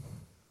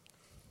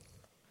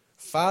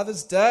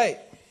Father's Day.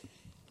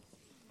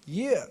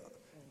 Yeah.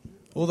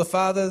 All the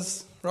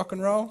fathers, rock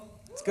and roll.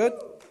 It's good.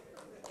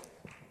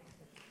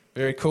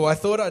 Very cool. I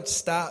thought I'd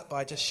start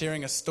by just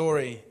sharing a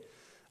story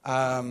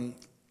about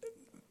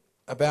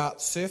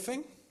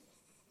surfing,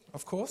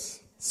 of course,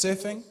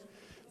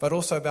 but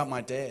also about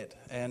my dad.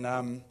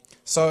 And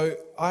so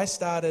I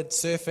started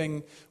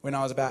surfing when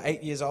I was about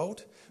 8 years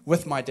old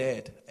with my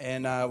dad,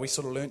 and we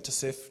sort of learned to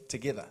surf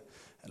together.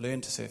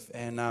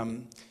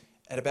 And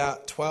at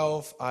about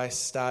 12, I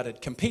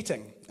started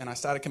competing, and I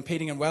started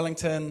competing in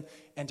Wellington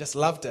and just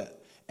loved it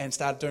and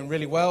started doing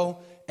really well.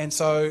 And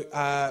so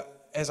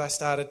as I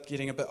started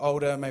getting a bit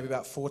older, maybe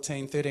about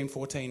 13,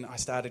 14, I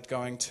started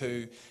going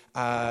to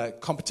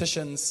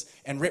competitions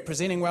and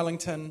representing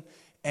Wellington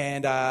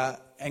and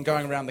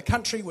going around the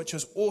country, which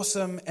was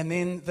awesome. And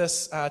then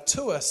this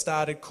tour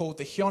started called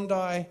the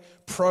Hyundai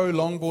Pro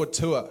Longboard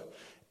Tour.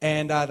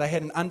 And they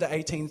had an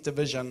under-18s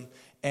division,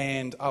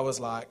 and I was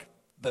like,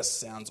 this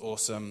sounds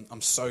awesome. I'm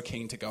so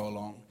keen to go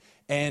along.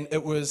 And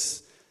it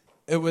was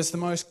the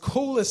most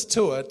coolest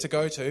tour to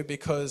go to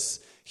because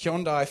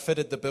Hyundai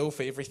fitted the bill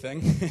for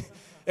everything.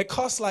 It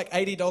costs like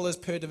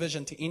 $80 per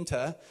division to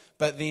enter,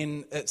 but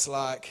then it's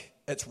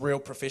real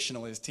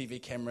professional. There's TV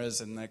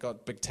cameras, and they've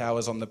got big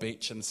towers on the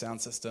beach and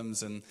sound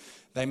systems, and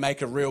they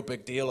make a real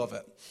big deal of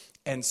it.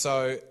 And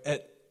so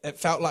it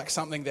felt like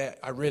something that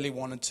I really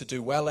wanted to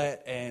do well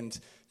at and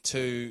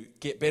to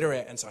get better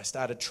at. And so I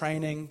started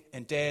training,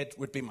 and Dad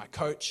would be my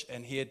coach,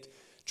 and he'd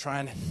try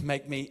and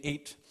make me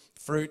eat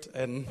fruit,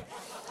 and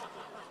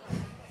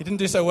he didn't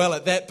do so well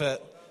at that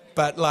bit,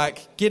 but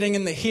like getting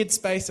in the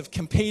headspace of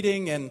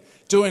competing and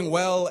doing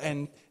well,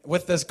 and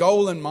with this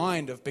goal in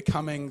mind of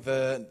becoming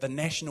the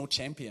national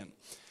champion.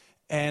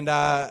 And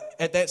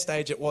at that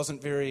stage, it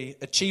wasn't very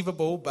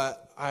achievable,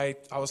 but I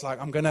was like,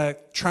 I'm going to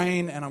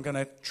train, and I'm going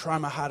to try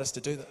my hardest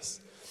to do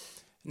this.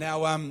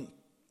 Now,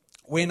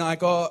 when I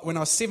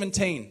was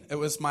 17, it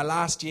was my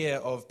last year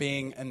of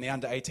being in the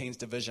under-18s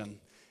division.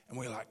 And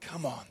we were like,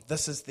 come on,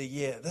 this is the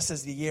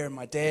year. And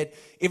my dad,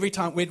 every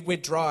time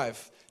we'd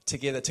drive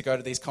together to go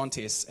to these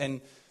contests.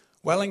 And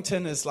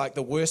Wellington is like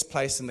the worst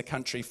place in the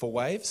country for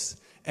waves.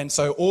 And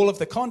so all of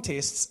the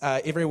contests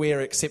are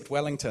everywhere except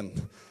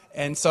Wellington.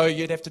 And so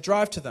you'd have to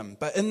drive to them.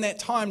 But in that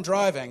time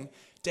driving,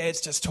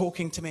 Dad's just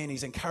talking to me, and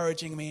he's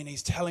encouraging me, and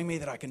he's telling me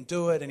that I can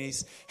do it, and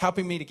he's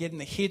helping me to get in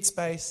the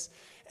headspace.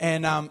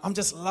 And I'm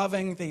just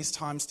loving these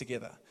times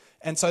together.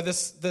 And so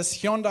this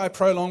Hyundai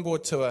Pro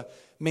Longboard Tour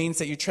means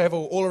that you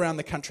travel all around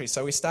the country.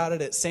 So we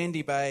started at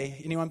Sandy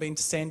Bay. Anyone been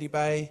to Sandy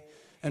Bay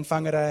in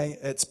Whangarei?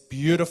 It's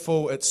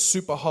beautiful. It's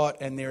super hot,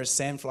 and there is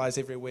sandflies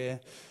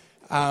everywhere.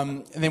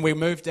 And then we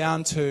moved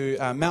down to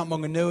Mount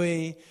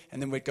Maunganui,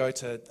 and then we'd go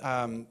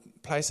to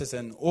places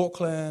in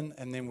Auckland,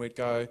 and then we'd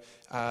go,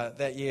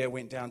 that year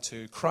went down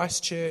to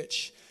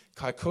Christchurch,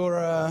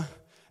 Kaikoura,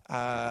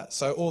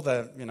 so all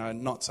the,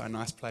 not so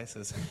nice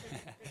places.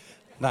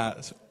 No,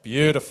 it's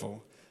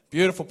beautiful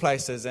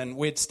places. And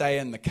we'd stay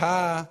in the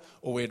car,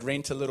 or we'd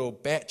rent a little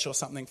batch or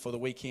something for the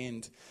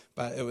weekend.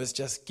 But it was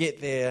just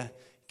get there,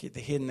 get the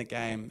head in the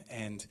game,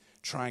 and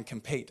try and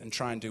compete and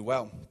try and do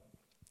well.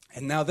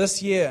 And now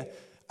this year,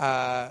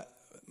 my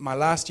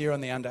last year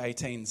on the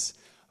under-18s,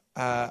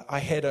 I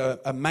had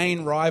a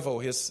main rival.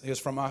 He was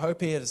from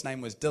Mahopi. His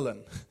name was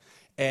Dylan.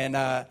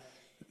 And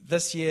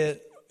this year,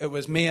 it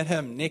was me and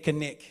him, neck and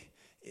neck,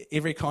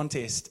 every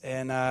contest.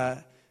 And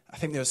I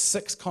think there were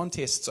 6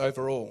 contests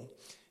overall.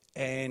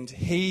 And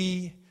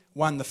he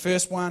won the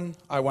first one,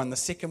 I won the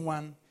second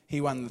one, he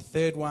won the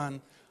third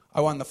one,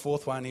 I won the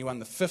fourth one, he won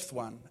the fifth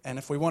one. And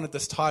if we wanted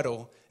this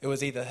title, it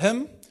was either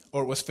him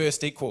or it was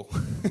first equal.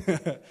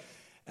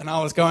 And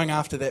I was going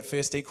after that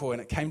first equal,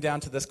 and it came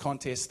down to this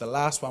contest. The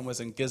last one was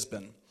in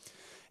Gisborne.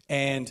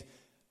 And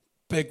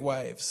big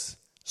waves,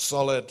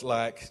 solid,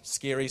 like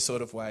scary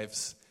sort of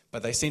waves.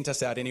 But they sent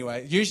us out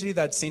anyway. Usually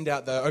they'd send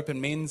out the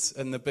open men's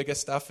and the bigger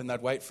stuff, and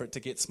they'd wait for it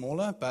to get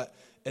smaller, but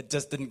it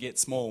just didn't get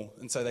small.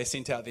 And so they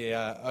sent out the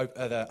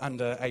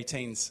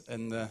under-18s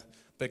and the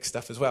big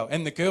stuff as well.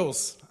 And the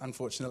girls,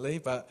 unfortunately,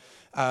 but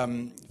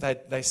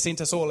they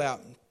sent us all out.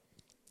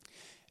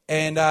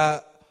 And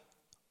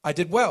I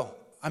did well.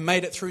 I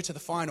made it through to the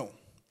final.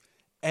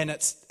 And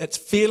it's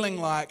feeling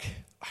like,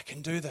 I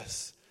can do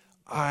this.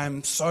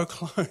 I'm so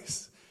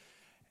close.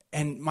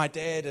 And my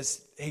dad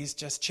he's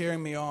just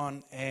cheering me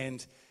on,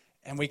 and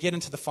we get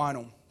into the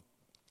final.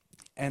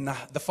 And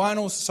the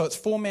finals, so it's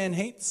 4-man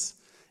heats,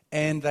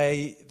 and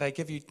they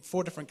give you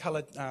 4 different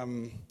coloured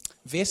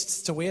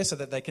vests to wear so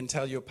that they can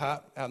tell you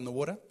apart out in the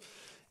water.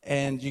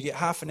 And you get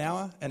half an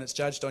hour, and it's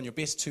judged on your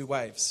best 2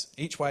 waves.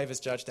 Each wave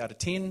is judged out of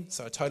 10,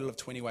 so a total of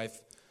 20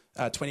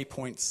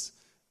 points.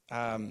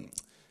 And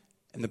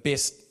the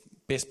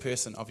best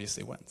person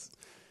obviously wins.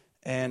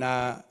 And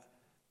I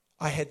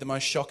had the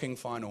most shocking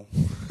final.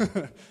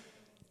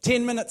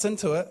 10 minutes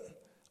into it,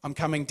 I'm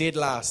coming dead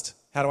last.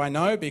 How do I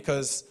know?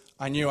 Because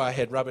I knew I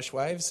had rubbish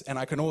waves, and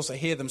I can also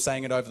hear them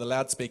saying it over the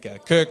loudspeaker.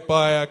 Kirk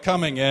Beyer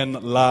coming in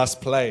last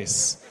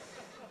place.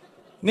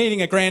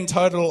 Needing a grand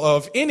total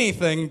of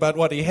anything but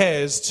what he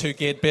has to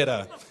get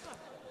better.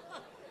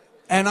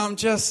 And I'm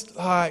just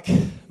like,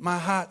 my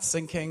heart's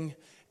sinking,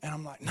 and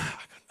I'm like, no,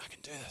 I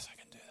can do this.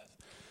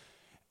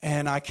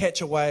 And I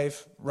catch a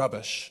wave,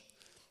 rubbish.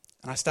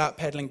 And I start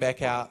paddling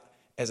back out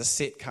as a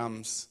set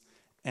comes.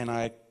 And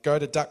I go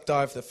to duck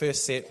dive the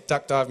first set.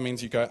 Duck dive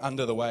means you go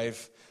under the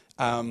wave.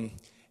 And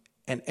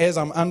as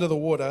I'm under the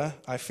water,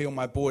 I feel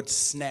my board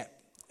snap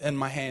in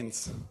my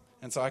hands.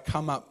 And so I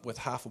come up with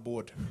half a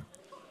board.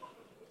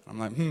 I'm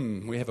like,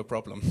 we have a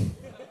problem.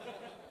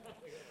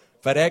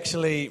 But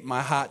actually,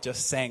 my heart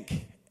just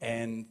sank.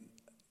 And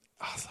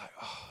I was like,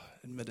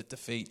 admitted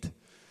defeat.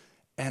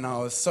 And I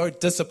was so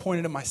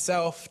disappointed in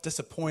myself,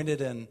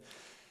 disappointed in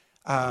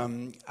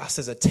us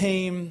as a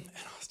team.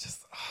 And I was just,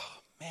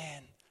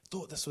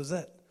 thought this was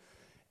it.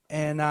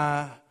 And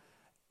I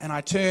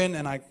turn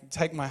and I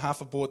take my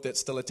half a board that's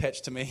still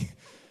attached to me.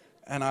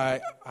 And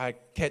I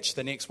catch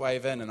the next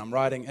wave in, and I'm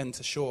riding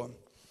into shore.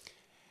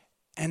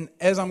 And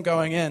as I'm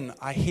going in,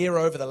 I hear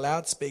over the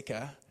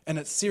loudspeaker, and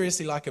it's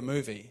seriously like a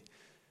movie.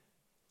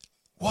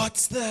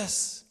 What's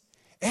this?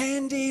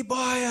 Andy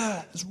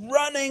Beyer is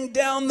running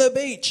down the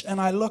beach. And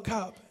I look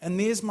up, and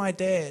there's my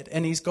dad,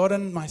 and he's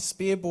gotten my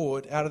spare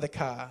board out of the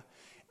car,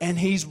 and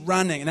he's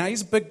running. Now,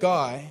 he's a big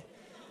guy,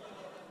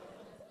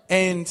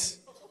 and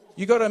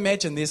you got to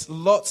imagine there's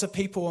lots of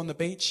people on the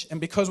beach,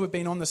 and because we've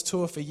been on this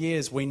tour for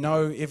years, we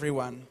know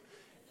everyone.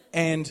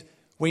 And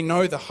we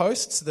know the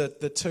hosts, the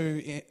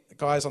two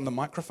guys on the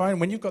microphone.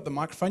 When you've got the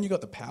microphone, you've got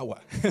the power.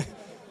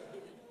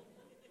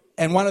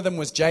 And one of them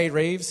was Jay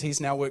Reeves.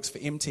 He's now works for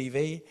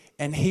MTV.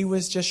 And he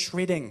was just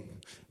shredding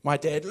my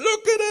dad.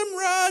 Look at him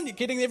run. You're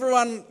getting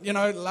everyone,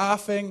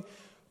 laughing.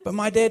 But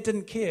my dad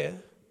didn't care.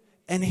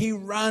 And he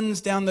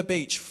runs down the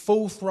beach,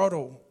 full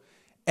throttle.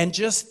 And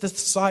just the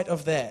sight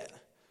of that,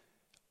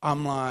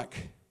 I'm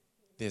like,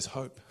 there's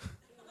hope.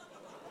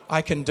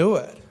 I can do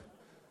it.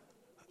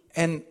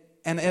 And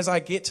as I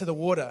get to the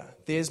water,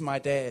 there's my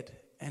dad.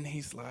 And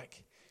he's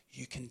like,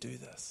 you can do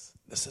this.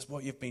 This is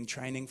what you've been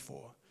training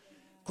for.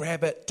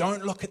 Grab it.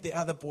 Don't look at the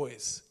other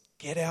boys.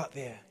 Get out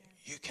there.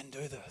 You can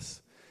do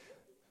this.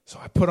 So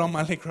I put on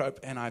my leg rope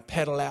and I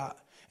paddle out.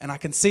 And I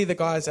can see the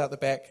guys out the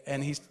back.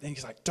 And he's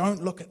like,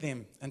 don't look at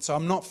them. And so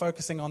I'm not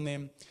focusing on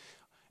them.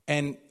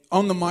 And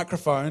on the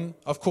microphone,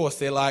 of course,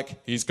 they're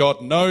like, he's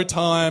got no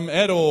time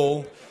at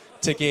all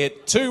to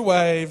get 2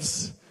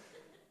 waves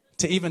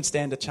to even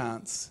stand a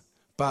chance.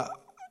 But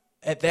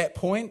at that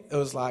point, it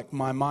was like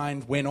my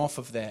mind went off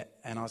of that.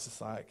 And I was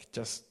just like,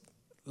 just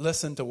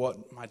listen to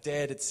what my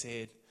dad had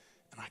said,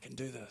 and I can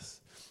do this.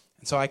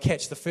 And so I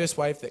catch the first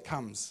wave that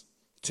comes.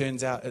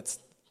 Turns out it's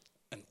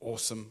an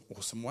awesome,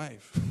 awesome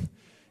wave.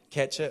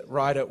 Catch it,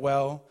 ride it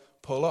well,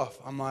 pull off.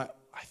 I'm like,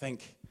 I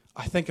think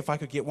if I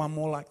could get one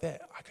more like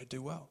that, I could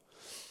do well.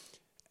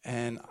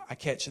 And I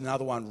catch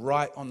another one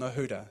right on the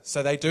hooter.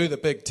 So they do the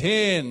big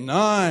 10,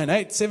 9,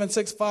 8, 7,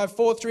 6, 5,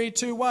 4, 3,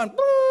 2, 1.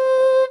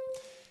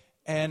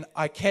 And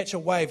I catch a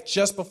wave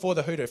just before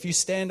the hooter. If you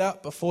stand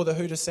up before the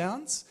hooter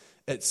sounds,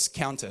 it's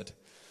counted.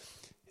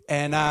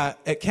 And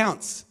it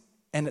counts.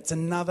 And it's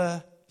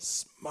another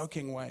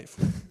smoking wave.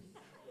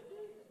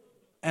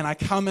 And I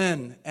come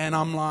in and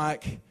I'm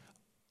like,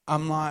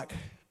 I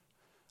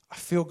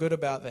feel good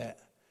about that.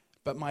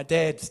 But my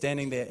dad's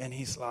standing there and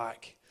he's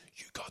like,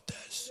 you got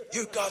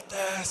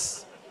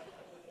this.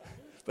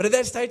 But at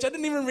that stage, I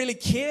didn't even really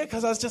care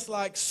because I was just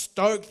like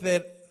stoked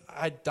that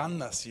I'd done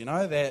this,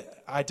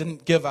 that I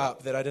didn't give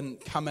up, that I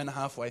didn't come in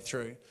halfway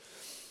through.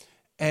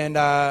 And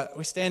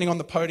we're standing on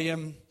the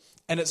podium,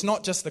 and it's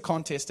not just the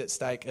contest at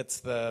stake, it's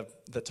the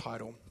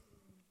title.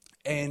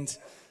 And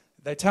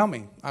they tell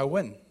me I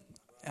win.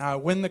 And I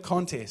win the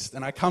contest,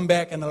 and I come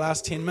back in the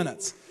last 10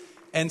 minutes.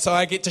 And so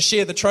I get to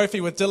share the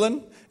trophy with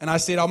Dylan, and I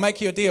said, I'll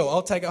make you a deal.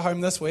 I'll take it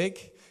home this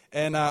week,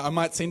 and I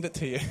might send it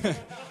to you.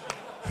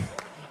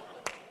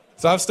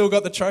 So I've still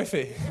got the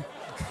trophy.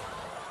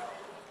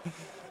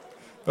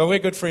 But we're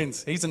good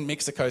friends. He's in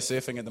Mexico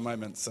surfing at the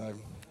moment, so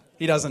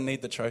he doesn't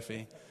need the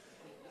trophy.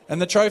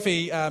 And the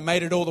trophy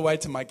made it all the way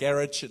to my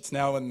garage. It's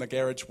now in the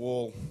garage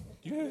wall.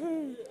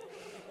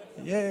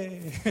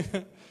 Yay.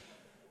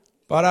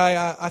 But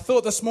I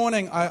thought this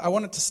morning I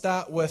wanted to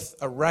start with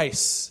a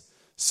race.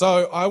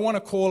 So I want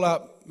to call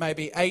up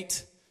maybe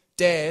 8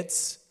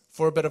 dads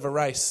for a bit of a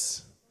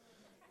race.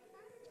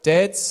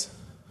 Dads?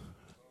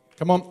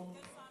 Come on.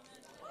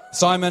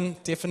 Simon,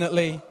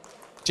 definitely.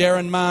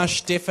 Jaron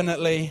Marsh,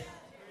 definitely.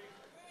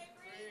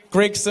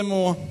 Greg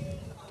Simore.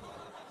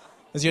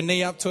 Is your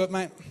knee up to it,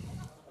 mate?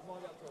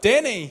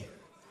 Danny.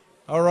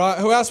 All right.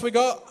 Who else we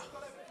got?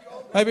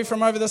 Maybe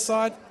from over this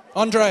side.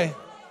 Andre.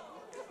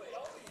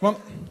 Come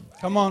on.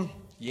 Come on.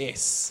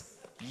 Yes.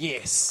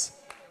 Yes.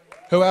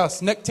 Who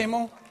else? Nick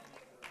Temmel?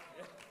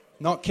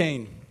 Not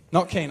keen.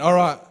 Not keen. All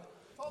right.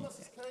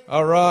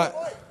 All right.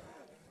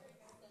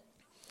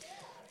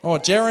 Oh,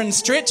 Jaren's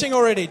stretching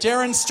already.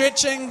 Jaren's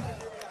stretching.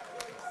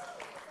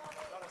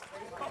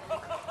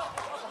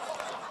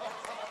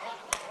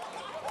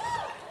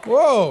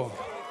 Whoa.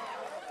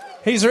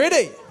 He's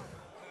ready.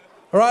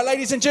 All right,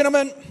 ladies and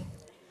gentlemen,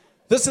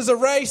 this is a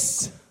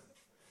race.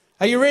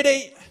 Are you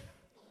ready?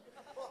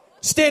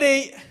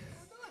 Steady.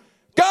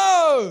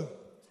 Go! Go!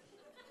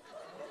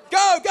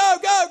 Go, go,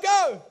 go,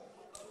 go!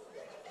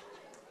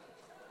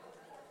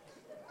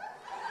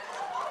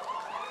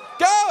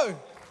 Go!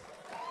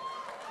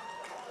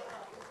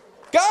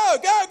 Go,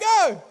 go,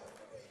 go!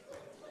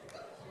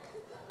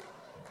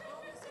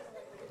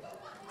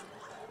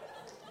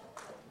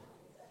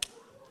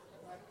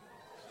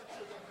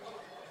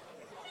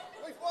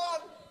 We've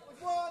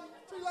won.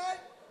 Too late.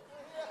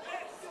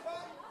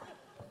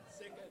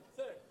 Second,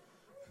 third.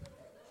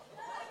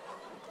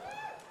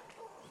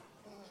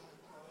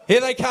 Here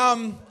they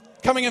come,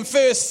 coming in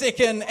first,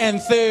 second,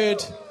 and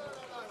third.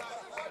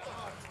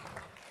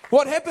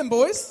 What happened,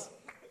 boys?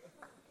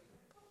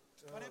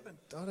 What happened?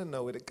 I don't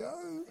know where to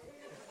go.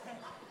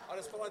 I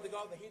just followed the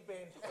guy with the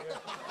headband.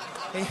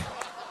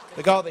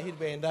 The guy with the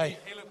headband, eh?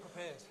 He looked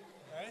prepared.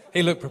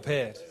 He looked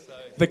prepared. So.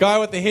 The guy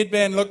with the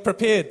headband looked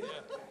prepared.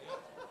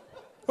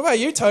 What about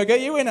you, Toga?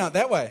 You went out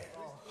that way.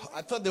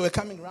 I thought they were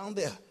coming around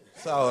there.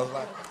 So I was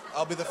like,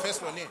 I'll be the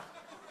first one in.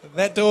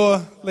 That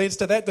door leads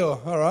to that door.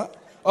 All right.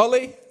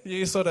 Ollie,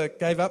 you sort of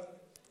gave up.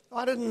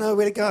 I didn't know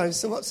where to go,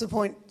 so what's the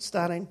point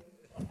starting?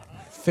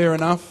 Fair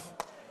enough.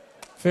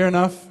 Fair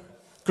enough.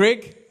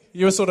 Greg,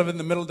 you were sort of in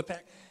the middle of the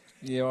pack.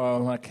 Yeah, well,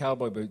 my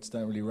cowboy boots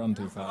don't really run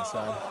too far,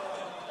 so...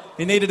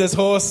 He needed his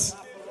horse.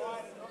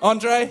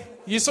 Andre,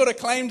 you sort of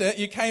claimed it.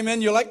 You came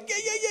in, you're like, yeah.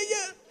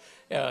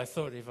 Yeah, I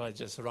thought if I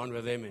just run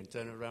with them and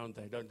turn around,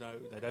 they don't know,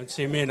 they don't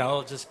see me, and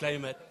I'll just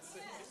claim it.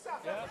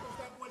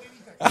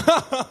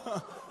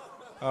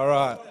 All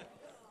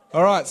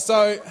right,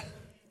 so it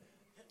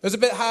was a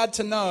bit hard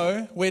to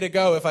know where to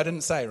go if I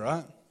didn't say,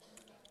 right?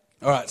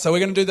 All right, so we're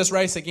going to do this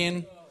race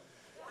again.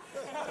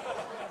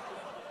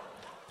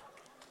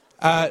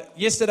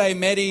 Yesterday,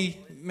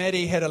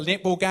 Maddie had a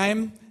netball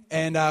game,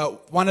 and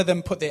one of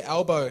them put their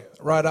elbow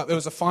right up. It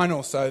was a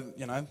final, so,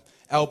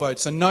 elbowed.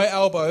 So no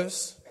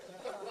elbows,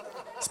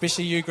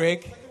 especially you,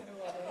 Greg.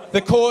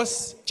 The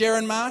course,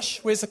 Jaron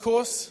Marsh, where's the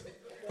course?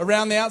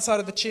 Around the outside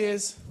of the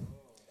chairs,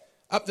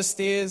 up the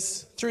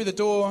stairs, through the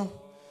door,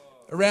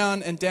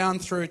 around and down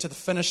through to the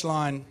finish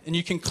line, and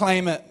you can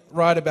claim it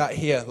right about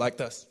here, like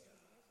this.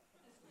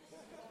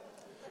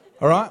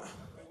 All right?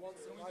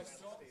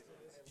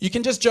 You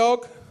can just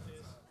jog.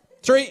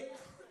 3.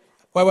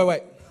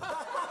 Wait.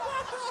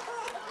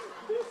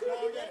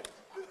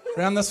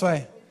 Around this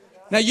way.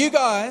 Now you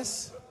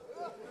guys,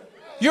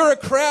 you're a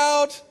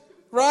crowd,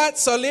 right?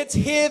 So let's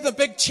hear the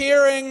big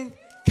cheering.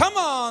 Come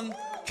on.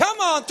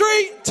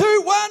 3,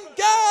 2, 1,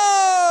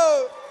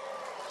 go!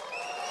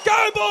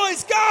 Go,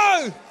 boys,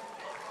 go!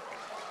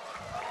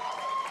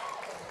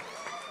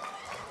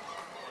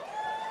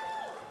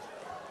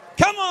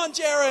 Come on,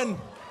 Jaron.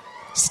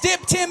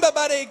 September,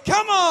 buddy.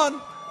 Come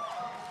on.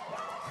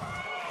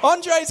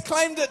 Andre's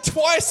claimed it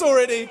twice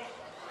already.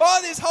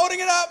 Oh, he's holding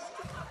it up.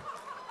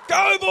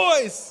 Go,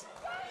 boys.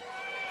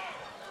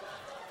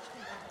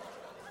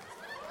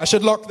 I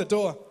should lock the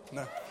door.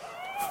 No.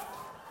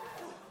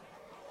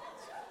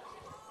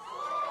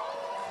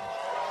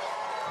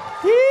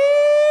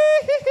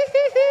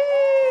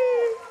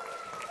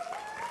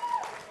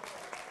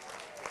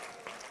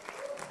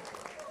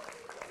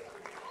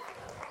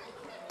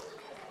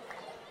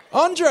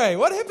 Andre,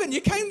 what happened?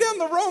 You came down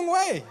the wrong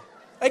way.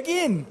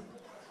 Again.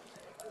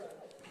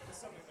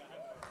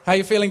 How are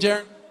you feeling,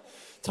 Jaron?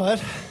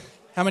 Tired.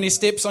 How many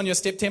steps on your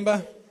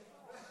September?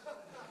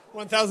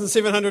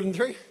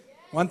 1,703.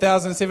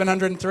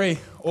 1,703.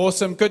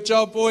 Awesome. Good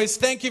job, boys.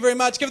 Thank you very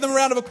much. Give them a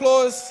round of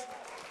applause.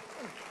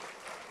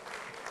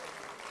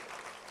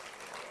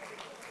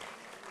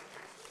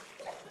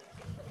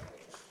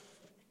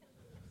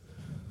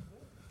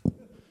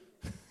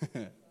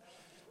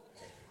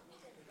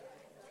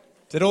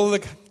 Did all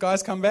the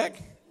guys come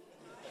back?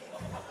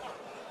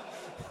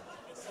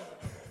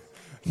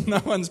 No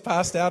one's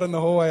passed out in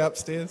the hallway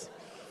upstairs.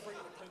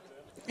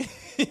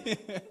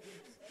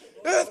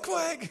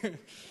 Earthquake!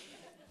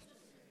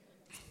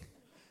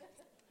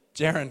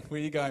 Jaron, where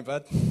are you going,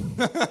 bud?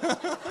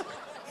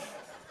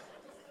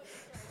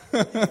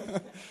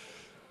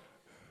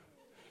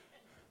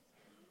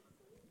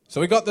 So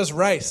we got this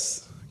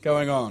race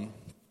going on.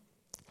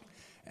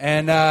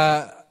 And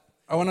I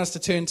want us to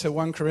turn to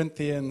 1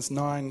 Corinthians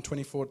 9,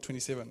 24 to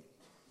 27.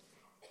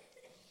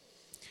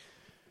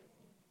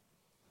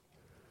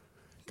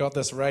 Got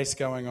this race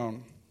going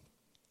on.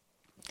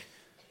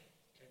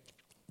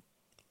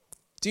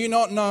 Do you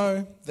not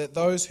know that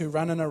those who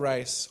run in a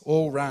race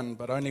all run,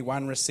 but only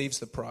one receives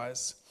the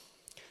prize?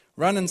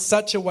 Run in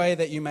such a way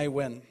that you may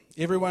win.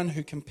 Everyone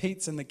who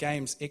competes in the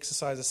games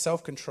exercises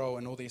self-control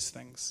in all these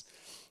things.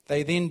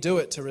 They then do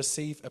it to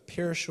receive a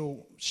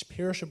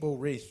perishable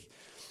wreath,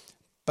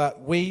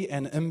 but we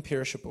an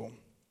imperishable.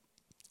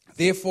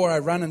 Therefore I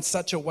run in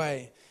such a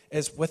way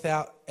as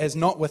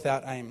not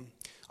without aim.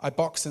 I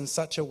box in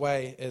such a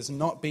way as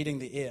not beating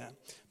the air,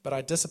 but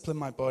I discipline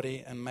my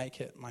body and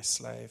make it my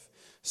slave,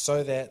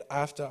 so that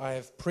after I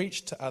have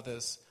preached to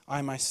others,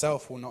 I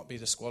myself will not be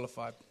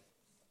disqualified.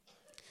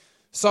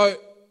 So,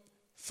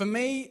 for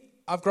me,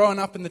 I've grown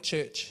up in the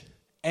church,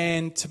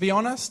 and to be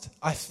honest,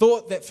 I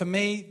thought that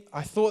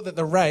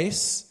the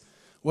race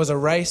was a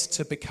race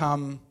to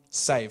become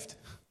saved.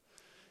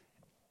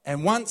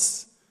 And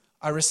once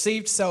I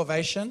received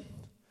salvation,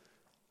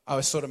 I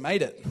was sort of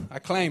made it. I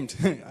claimed,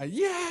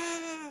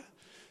 yeah,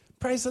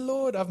 praise the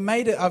Lord, I've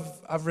made it.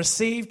 I've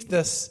received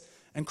this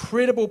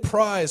incredible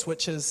prize,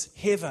 which is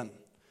heaven,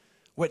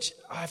 which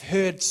I've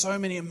heard so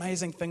many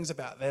amazing things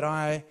about, that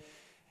I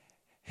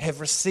have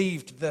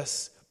received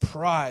this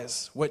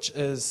prize, which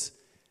is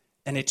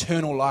an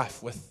eternal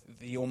life with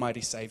the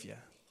Almighty Savior.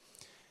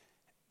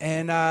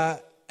 And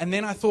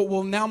then I thought,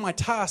 well, now my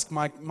task,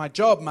 my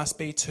job must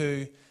be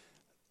to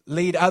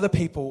lead other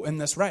people in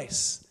this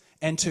race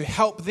and to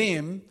help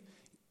them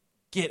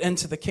get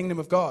into the kingdom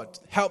of God,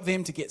 help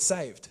them to get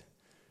saved.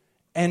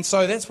 And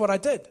so that's what I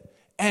did.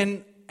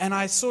 And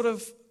I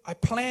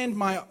planned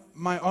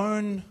my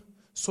own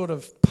sort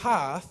of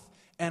path,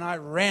 and I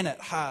ran it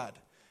hard.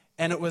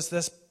 And it was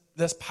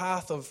this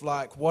path of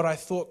like what I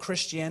thought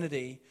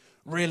Christianity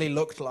really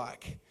looked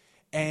like.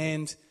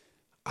 And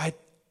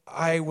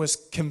I was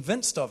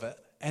convinced of it.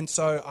 And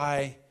so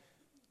I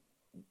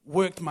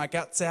worked my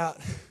guts out.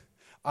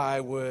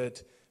 I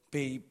would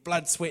be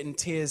blood, sweat, and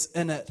tears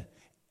in it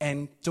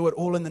and do it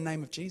all in the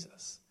name of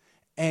Jesus.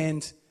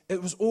 And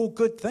it was all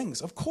good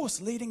things. Of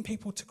course, leading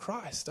people to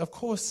Christ. Of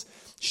course,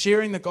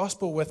 sharing the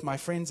gospel with my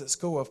friends at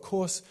school. Of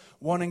course,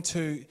 wanting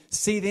to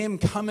see them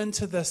come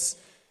into this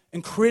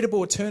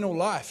incredible eternal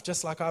life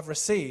just like I've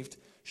received.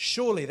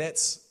 Surely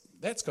that's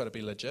got to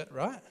be legit,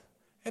 right?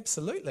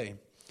 Absolutely.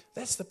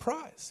 That's the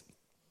prize.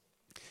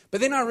 But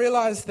then I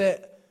realized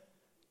that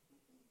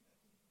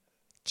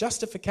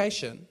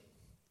justification,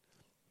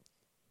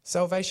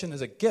 salvation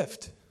is a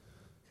gift.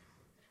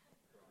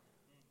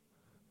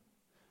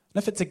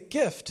 And if it's a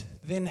gift,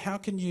 then how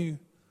can you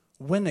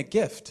win a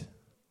gift?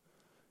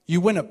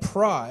 You win a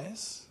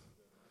prize,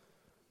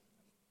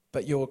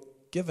 but you're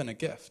given a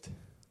gift.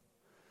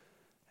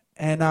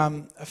 And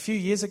a few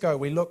years ago,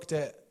 we looked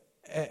at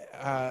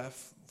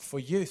for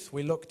youth,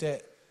 we looked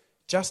at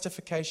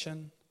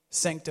justification,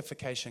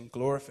 sanctification,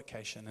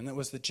 glorification. And it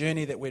was the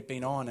journey that we'd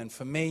been on. And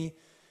for me,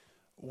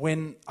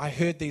 when I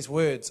heard these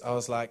words, I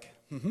was like,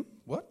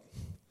 what?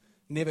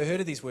 Never heard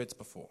of these words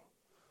before.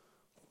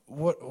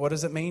 What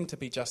does it mean to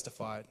be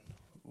justified?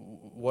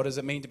 What does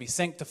it mean to be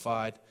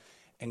sanctified?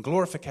 And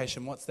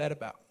glorification, what's that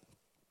about?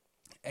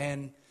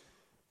 And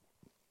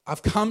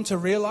I've come to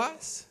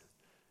realize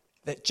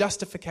that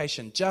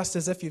justification, just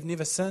as if you've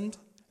never sinned,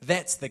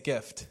 that's the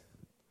gift.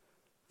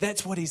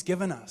 That's what he's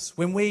given us.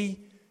 When we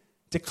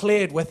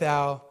declared with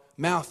our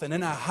mouth and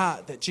in our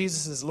heart that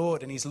Jesus is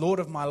Lord and he's Lord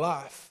of my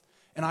life,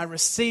 and I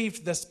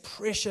received this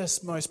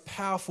precious, most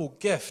powerful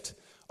gift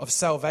of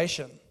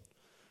salvation,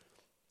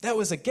 that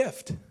was a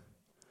gift.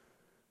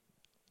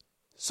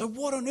 So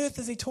what on earth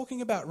is he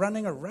talking about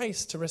running a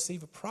race to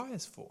receive a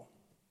prize for?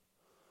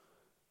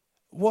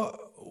 What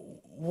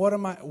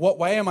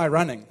way am I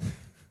running?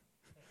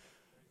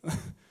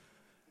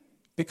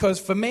 Because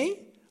for me,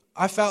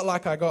 I felt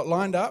like I got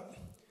lined up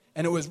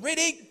and it was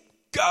ready,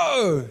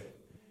 go.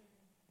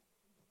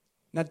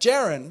 Now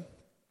Jaron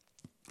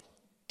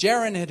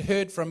had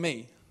heard from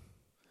me.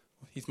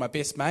 He's my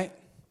best mate,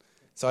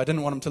 so I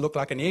didn't want him to look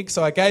like an egg,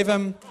 so I gave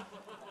him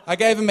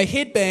a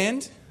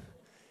headband.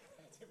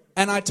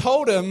 And I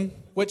told him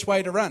which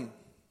way to run.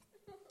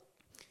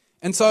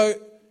 And so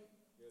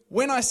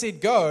when I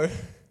said go,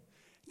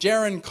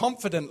 Jaron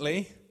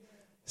confidently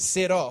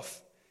set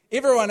off.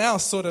 Everyone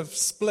else sort of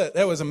split.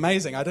 That was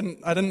amazing. I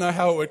didn't know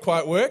how it would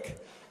quite work.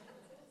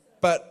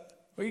 But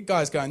you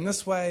guys going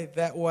this way,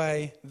 that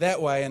way,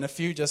 and a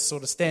few just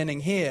sort of standing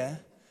here,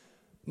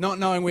 not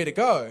knowing where to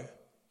go.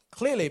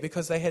 Clearly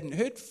because they hadn't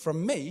heard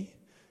from me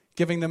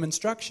giving them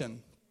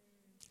instruction.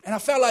 And I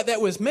felt like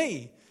that was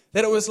me.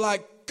 That it was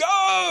like,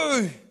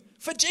 go!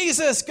 For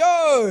Jesus,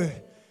 go!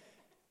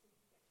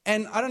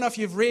 And I don't know if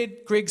you've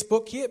read Greg's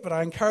book yet, but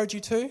I encourage you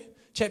to.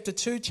 Chapter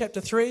 2,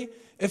 chapter 3.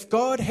 If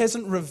God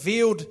hasn't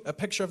revealed a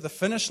picture of the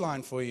finish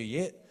line for you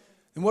yet,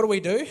 then what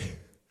do?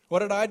 What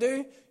did I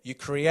do? You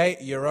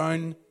create your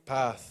own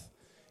path.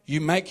 You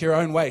make your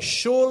own way.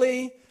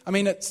 Surely,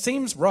 it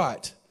seems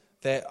right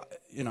that,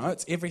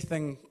 it's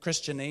everything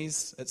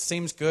Christianese. It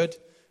seems good.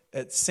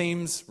 It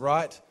seems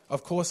right.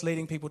 Of course,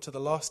 leading people to the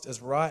lost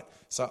is right.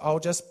 So I'll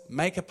just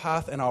make a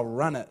path and I'll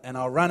run it. And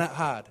I'll run it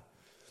hard.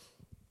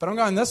 But I'm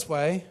going this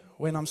way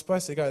when I'm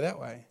supposed to go that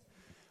way.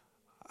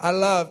 I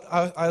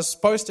was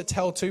supposed to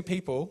tell two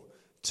people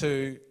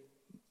to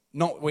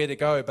not where to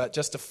go, but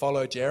just to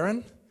follow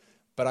Jaron.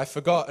 But I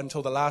forgot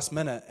until the last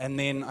minute. And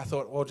then I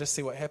thought, well, just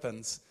see what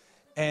happens.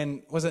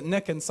 And was it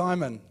Nick and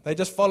Simon? They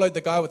just followed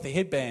the guy with the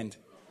headband.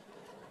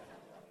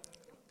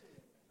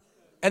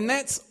 And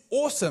that's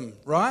awesome,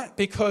 right?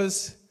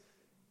 Because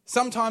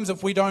sometimes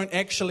if we don't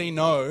actually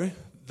know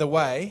the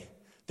way,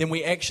 then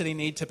we actually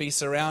need to be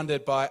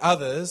surrounded by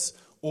others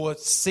or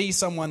see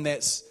someone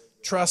that's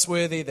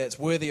trustworthy, that's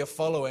worthy of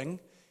following,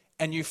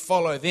 and you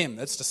follow them.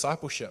 That's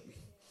discipleship.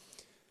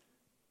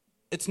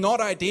 It's not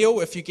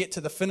ideal if you get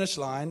to the finish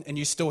line and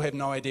you still have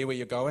no idea where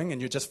you're going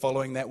and you're just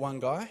following that one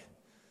guy.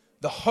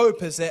 The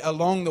hope is that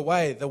along the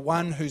way, the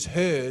one who's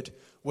heard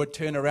would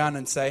turn around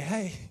and say,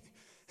 hey,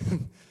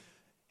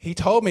 He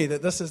told me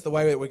that this is the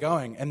way that we're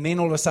going. And then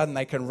all of a sudden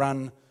they can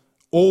run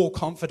all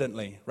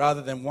confidently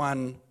rather than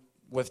one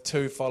with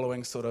two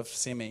following sort of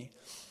semi.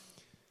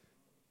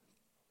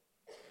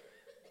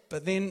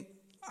 But then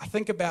I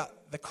think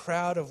about the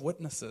crowd of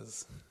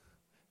witnesses.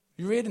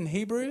 You read in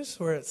Hebrews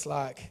where it's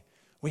like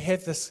we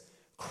have this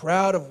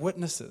crowd of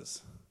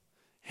witnesses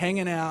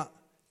hanging out,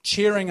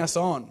 cheering us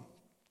on.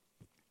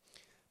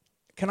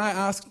 Can I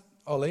ask,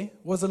 Ollie,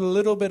 was it a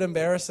little bit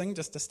embarrassing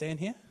just to stand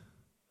here?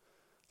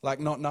 Like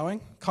not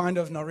knowing? Kind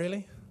of, not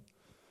really?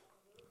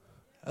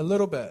 A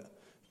little bit.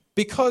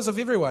 Because of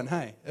everyone,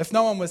 hey? If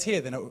no one was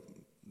here, then it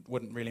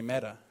wouldn't really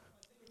matter.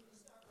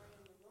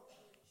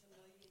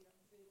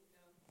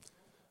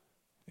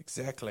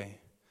 Exactly.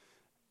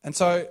 And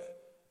so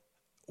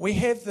we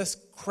have this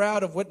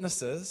crowd of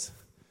witnesses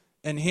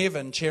in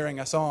heaven cheering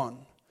us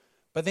on.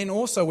 But then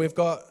also we've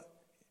got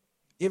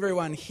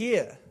everyone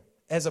here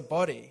as a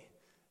body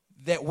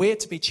that we're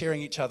to be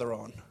cheering each other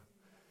on.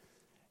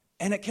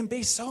 And it can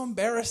be so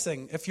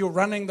embarrassing if you're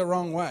running the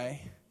wrong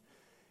way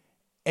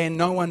and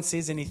no one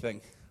says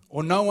anything.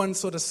 Or no one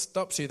sort of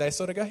stops you. They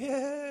sort of go,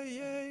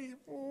 yeah.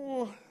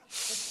 Oh.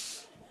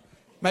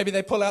 Maybe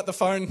they pull out the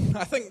phone.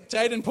 I think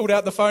Jaden pulled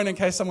out the phone in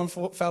case someone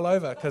fell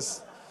over,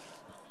 because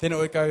then it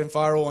would go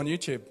viral on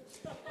YouTube.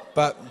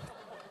 But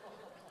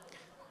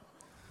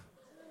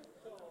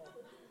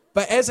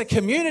as a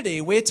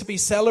community, we're to be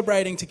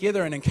celebrating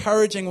together and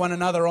encouraging one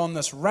another on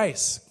this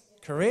race,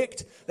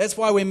 correct? That's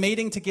why we're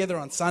meeting together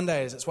on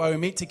Sundays. That's why we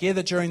meet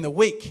together during the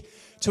week,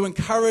 to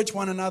encourage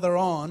one another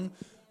on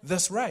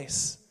this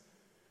race.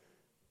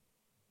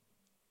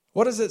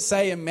 What does it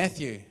say in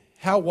Matthew?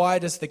 How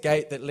wide is the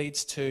gate that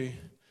leads to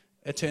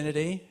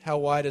eternity? How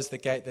wide is the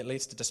gate that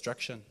leads to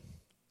destruction?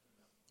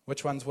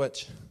 Which one's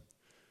which?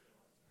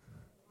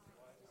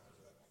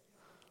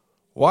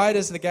 Wide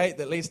is the gate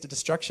that leads to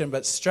destruction,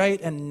 but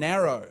straight and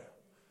narrow.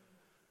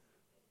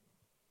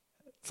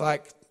 It's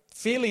like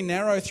fairly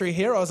narrow through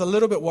here. I was a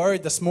little bit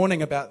worried this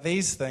morning about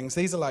these things.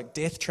 These are like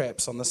death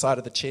traps on the side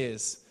of the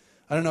chairs.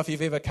 I don't know if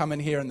you've ever come in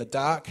here in the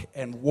dark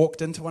and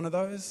walked into one of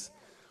those,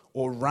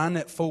 or run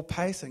at full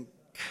pace and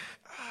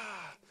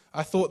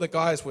I thought the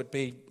guys would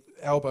be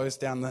elbows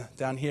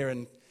down here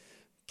and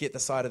get the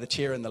side of the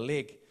chair and the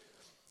leg.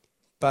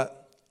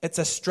 But it's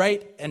a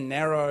straight and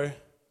narrow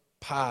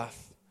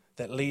path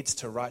that leads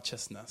to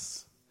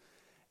righteousness.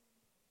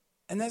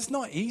 And that's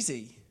not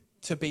easy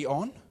to be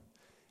on.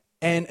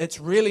 And it's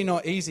really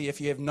not easy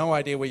if you have no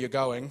idea where you're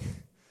going,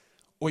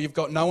 or you've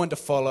got no one to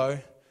follow,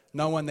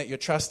 no one that you're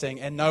trusting,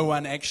 and no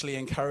one actually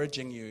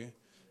encouraging you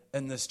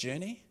in this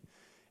journey.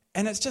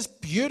 And it's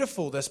just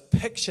beautiful, this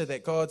picture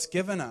that God's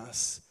given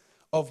us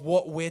of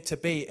what we're to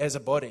be as a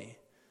body.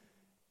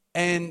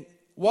 And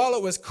while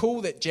it was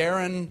cool that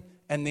Jaron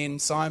and then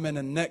Simon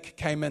and Nick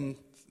came in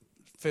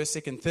first,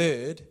 second,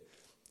 third,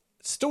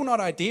 still not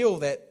ideal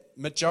that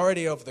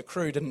majority of the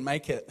crew didn't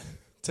make it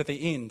to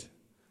the end,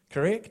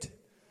 correct?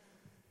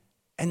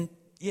 And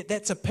yet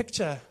that's a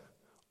picture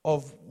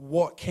of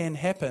what can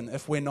happen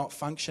if we're not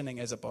functioning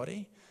as a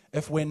body,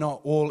 if we're not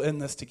all in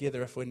this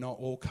together, if we're not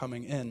all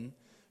coming in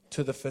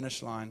to the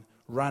finish line,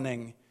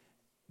 running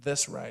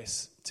this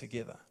race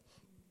together.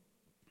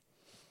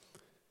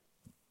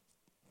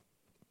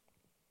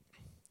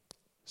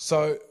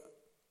 So,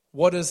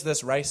 what is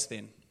this race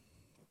then?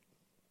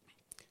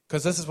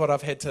 Because this is what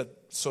I've had to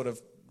sort of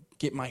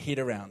get my head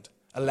around.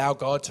 Allow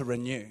God to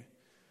renew.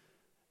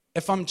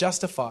 If I'm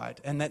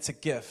justified, and that's a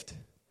gift,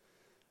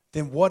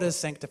 then what is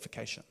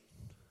sanctification?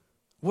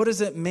 What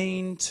does it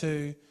mean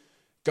to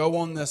go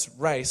on this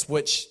race,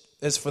 which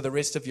is for the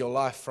rest of your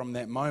life from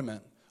that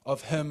moment,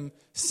 of Him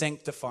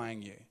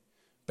sanctifying you,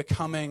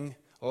 becoming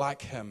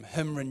like Him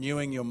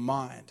renewing your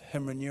mind,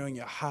 Him renewing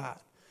your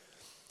heart?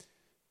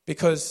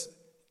 Because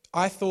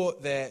I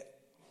thought that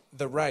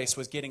the race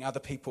was getting other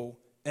people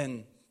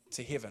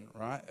into heaven,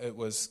 right? It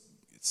was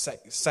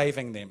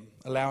saving them,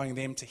 allowing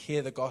them to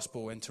hear the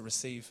gospel and to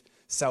receive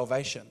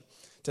salvation.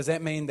 Does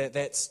that mean that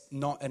that's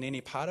not in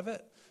any part of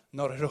it?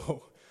 Not at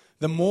all.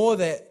 The more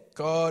that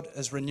God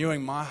is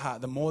renewing my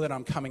heart, the more that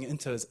I'm coming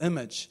into His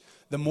image,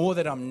 the more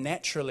that I'm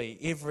naturally,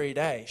 every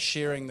day,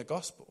 sharing the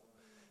gospel,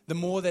 the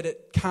more that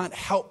it can't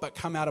help but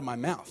come out of my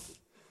mouth,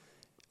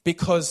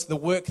 because the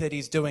work that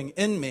He's doing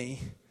in me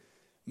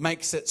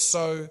makes it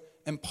so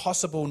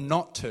impossible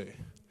not to.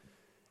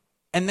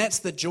 And that's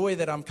the joy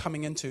that I'm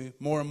coming into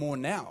more and more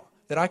now,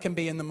 that I can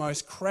be in the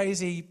most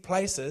crazy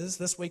places.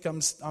 This week I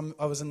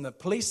was in the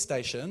police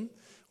station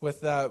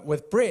with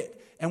Brett,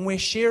 and we're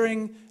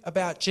sharing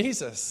about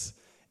Jesus,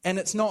 and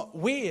it's not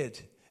weird,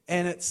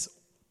 and it's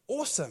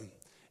awesome.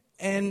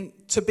 And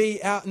to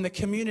be out in the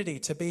community,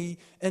 to be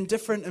in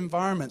different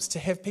environments, to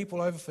have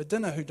people over for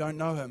dinner who don't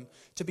know Him,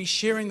 to be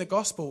sharing the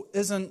gospel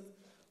isn't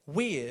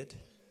weird,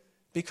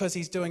 because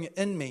He's doing it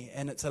in me,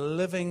 and it's a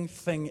living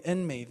thing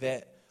in me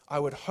that I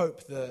would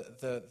hope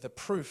the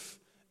proof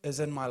is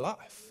in my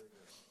life.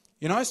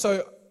 You know,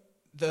 so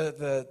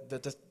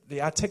the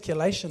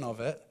articulation of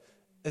it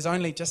is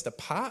only just a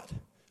part,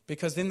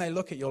 because then they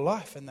look at your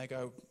life and they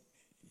go,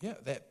 yeah,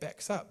 that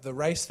backs up. The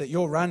race that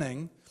you're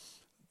running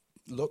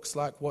looks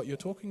like what you're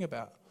talking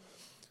about.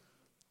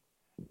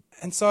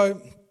 And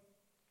so,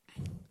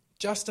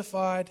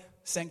 justified,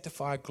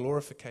 sanctified,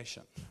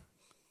 glorification.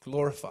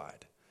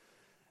 Glorified.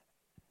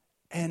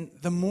 And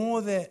the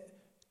more that,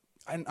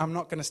 and I'm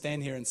not going to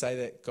stand here and say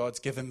that God's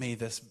given me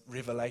this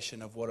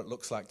revelation of what it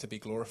looks like to be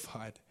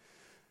glorified,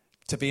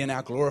 to be in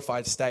our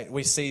glorified state.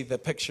 We see the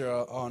picture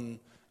on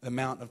the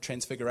Mount of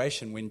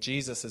Transfiguration when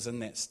Jesus is in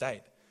that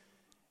state.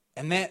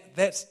 And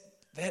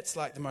that's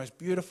like the most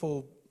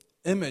beautiful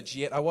image,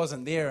 yet I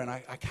wasn't there and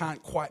I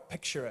can't quite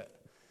picture it.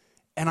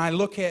 And I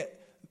look at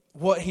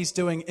what he's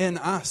doing in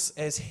us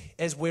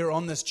as we're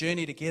on this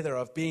journey together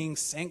of being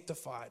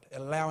sanctified,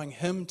 allowing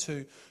him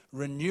to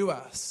renew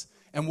us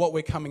and what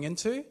we're coming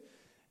into.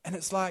 And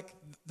it's like,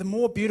 the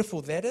more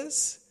beautiful that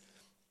is,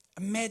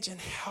 imagine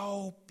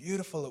how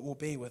beautiful it will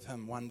be with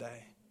him one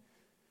day.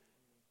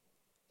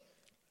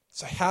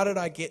 So how did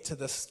I get to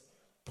this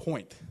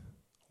point?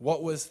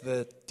 What was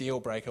the deal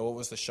breaker? What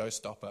was the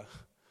showstopper?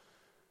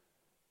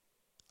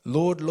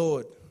 Lord,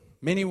 Lord.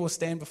 Many will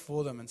stand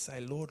before them and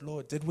say, Lord,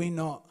 Lord, did we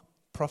not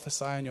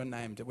prophesy in your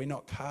name? Did we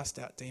not cast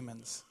out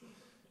demons?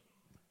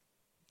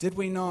 Did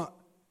we not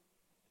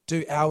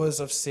do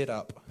hours of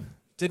setup?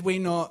 Did we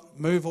not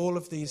move all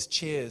of these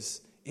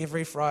chairs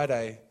every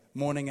Friday,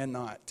 morning and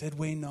night? Did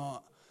we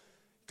not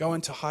go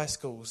into high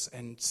schools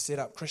and set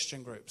up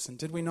Christian groups? And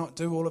did we not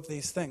do all of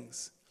these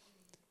things?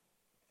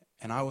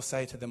 And I will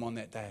say to them on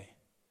that day,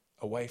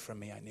 away from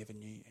me, I never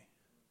knew you.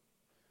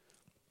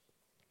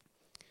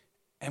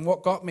 And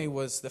what got me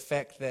was the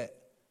fact that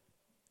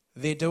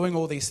they're doing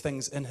all these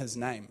things in his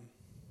name.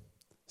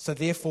 So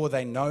therefore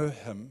they know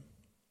him.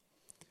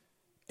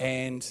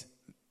 And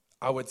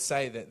I would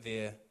say that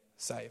they're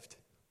saved.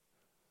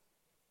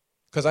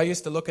 Because I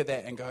used to look at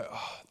that and go,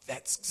 oh,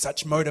 that's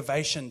such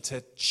motivation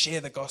to share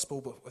the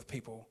gospel with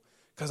people.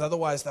 Because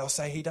otherwise they'll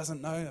say he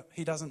doesn't know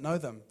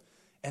them.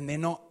 And they're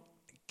not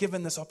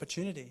given this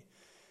opportunity.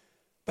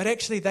 But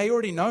actually they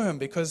already know him,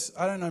 because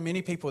I don't know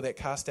many people that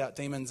cast out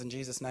demons in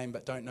Jesus' name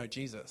but don't know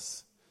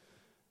Jesus.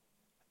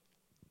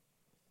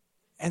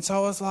 And so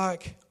I was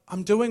like,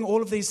 I'm doing all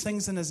of these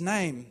things in his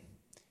name,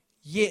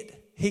 yet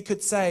he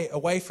could say,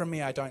 away from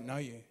me, I don't know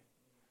you.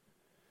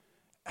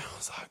 And I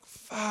was like,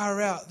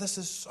 far out, this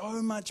is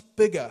so much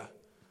bigger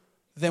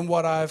than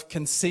what I've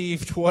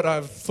conceived, what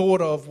I've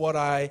thought of, what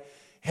I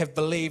have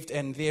believed,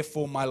 and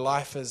therefore my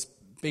life has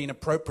been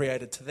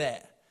appropriated to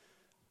that.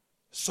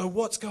 So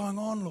what's going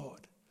on, Lord?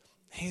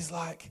 He's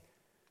like,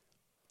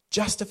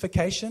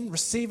 justification,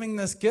 receiving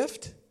this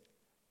gift,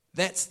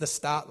 that's the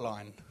start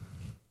line.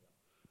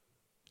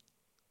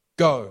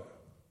 Go.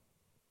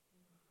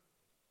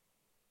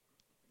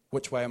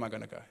 Which way am I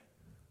going to go?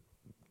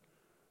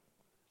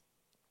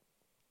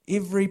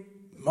 Every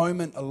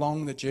moment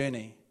along the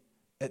journey,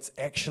 it's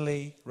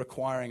actually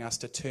requiring us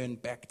to turn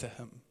back to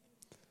him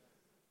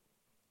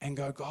and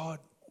go, God,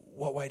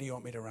 what way do you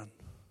want me to run?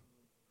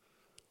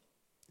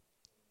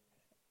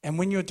 And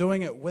when you're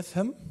doing it with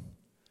him,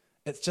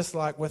 it's just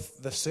like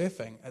with the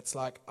surfing. It's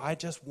like, I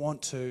just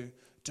want to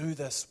do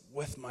this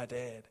with my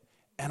dad.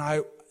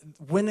 And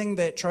winning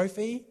that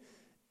trophy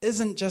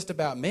isn't just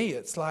about me.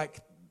 It's like,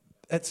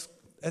 it's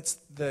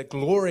the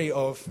glory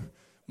of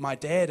my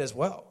dad as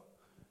well.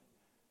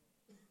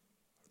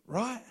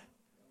 Right?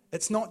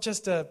 It's not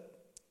just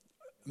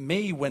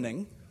me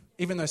winning,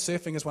 even though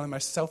surfing is one of the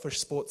most selfish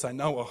sports I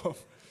know of.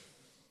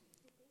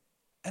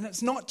 And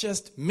it's not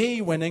just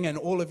me winning and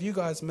all of you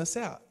guys miss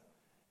out.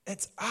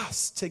 It's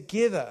us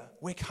together.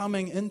 We're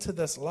coming into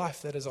this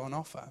life that is on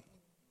offer.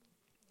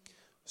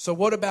 So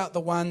what about the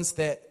ones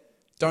that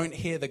don't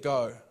hear the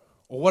go?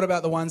 Or what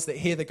about the ones that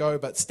hear the go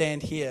but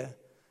stand here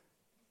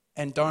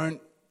and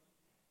don't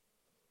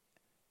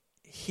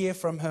hear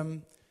from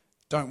him,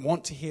 don't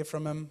want to hear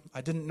from him? I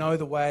didn't know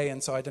the way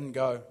and so I didn't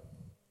go.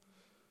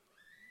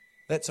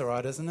 That's all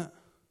right, isn't it?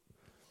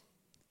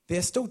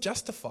 They're still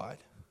justified.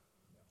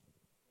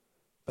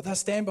 But they'll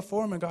stand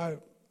before him and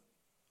go,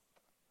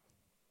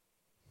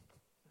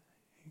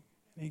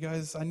 he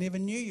goes, I never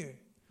knew you.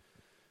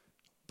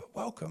 But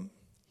welcome,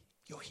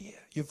 you're here.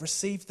 You've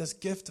received this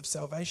gift of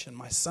salvation.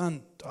 My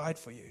son died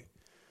for you.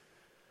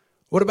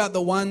 What about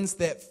the ones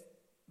that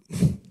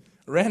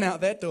ran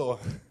out that door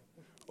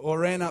or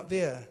ran up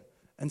there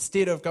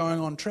instead of going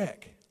on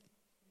track?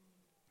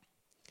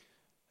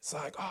 It's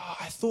like, oh,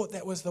 I thought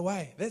that was the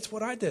way. That's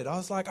what I did. I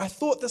was like, I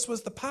thought this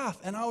was the path,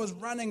 and I was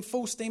running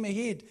full steam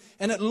ahead.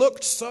 And it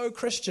looked so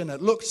Christian,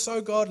 it looked so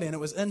godly, and it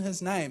was in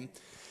his name.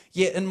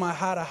 Yet in my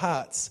heart of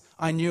hearts,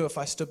 I knew if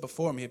I stood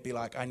before him, he'd be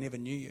like, I never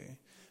knew you.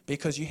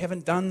 Because you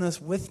haven't done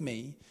this with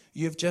me.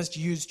 You've just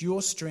used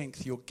your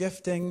strength, your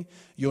gifting,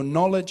 your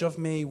knowledge of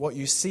me, what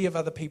you see of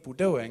other people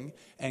doing,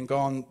 and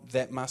gone,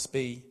 that must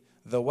be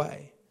the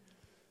way.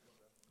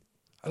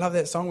 I love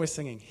that song we're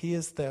singing. He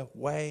is the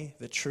way,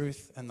 the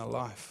truth, and the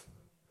life.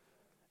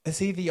 Is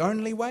he the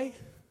only way?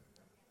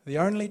 The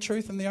only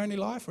truth and the only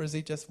life? Or is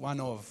he just one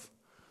of?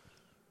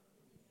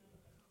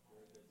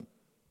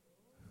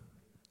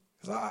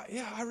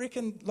 I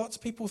reckon lots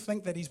of people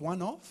think that he's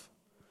one of.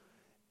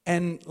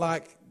 And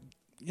like,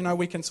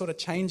 we can sort of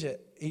change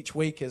it each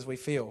week as we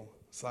feel.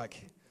 It's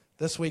like,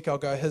 this week I'll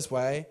go his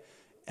way,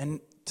 and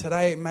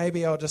today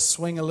maybe I'll just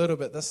swing a little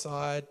bit this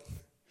side.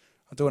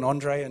 I'll do an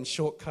Andre and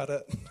shortcut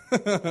it.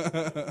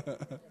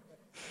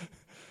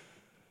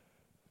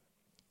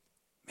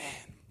 Man.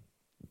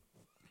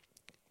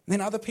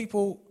 Then other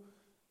people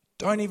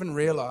don't even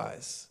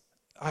realize.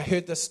 I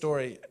heard this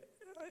story,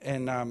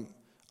 and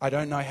I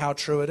don't know how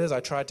true it is. I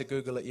tried to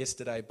Google it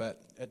yesterday,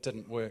 but it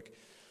didn't work.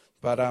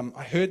 But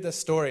I heard this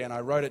story, and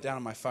I wrote it down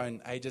on my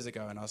phone ages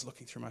ago, and I was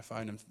looking through my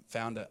phone and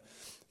found it.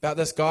 About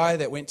this guy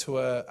that went to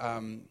a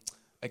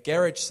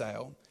garage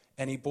sale,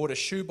 and he bought a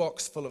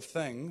shoebox full of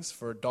things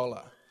for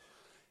 $1.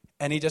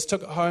 And he just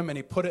took it home, and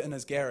he put it in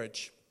his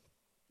garage.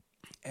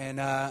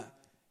 And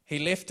he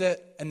left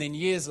it, and then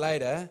years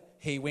later,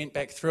 he went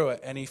back through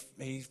it, and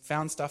he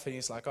found stuff, and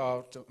he's like,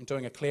 oh, I'm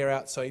doing a clear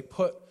out. So he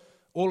put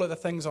all of the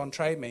things on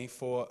Trade Me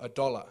for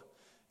 $1.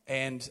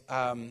 And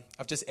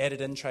I've just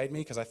added in Trade Me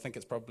because I think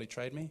it's probably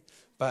Trade Me.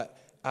 But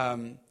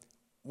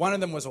one of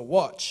them was a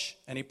watch,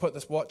 and he put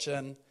this watch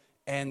in,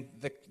 and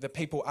the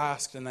people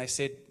asked, and they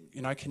said,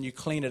 can you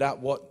clean it up?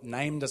 What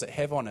name does it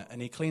have on it? And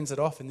he cleans it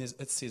off, and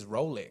it says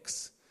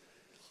Rolex.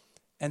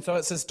 And so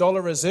it says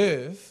Dollar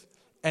Reserve.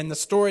 And the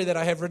story that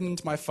I have written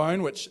into my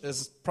phone, which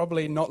is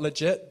probably not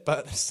legit,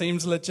 but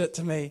seems legit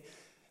to me,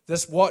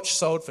 this watch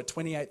sold for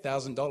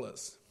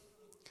 $28,000.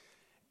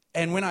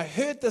 And when I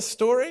heard this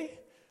story,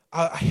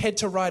 I had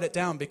to write it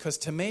down, because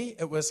to me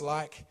it was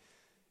like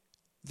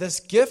this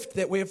gift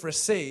that we've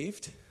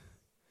received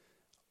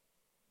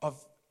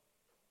of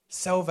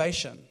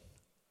salvation,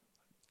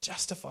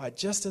 justified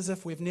just as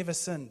if we've never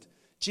sinned.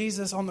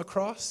 Jesus on the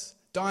cross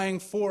dying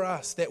for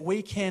us that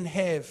we can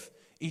have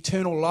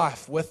eternal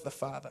life with the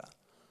Father.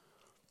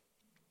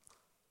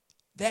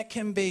 That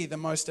can be the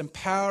most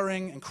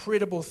empowering,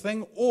 incredible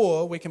thing,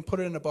 or we can put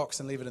it in a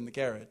box and leave it in the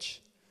garage.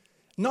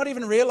 Not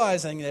even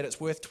realizing that it's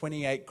worth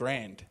 28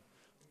 grand.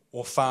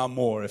 Or far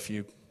more if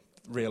you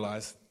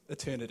realize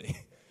eternity.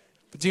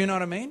 But do you know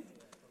what I mean?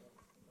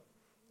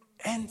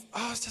 And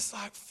I was just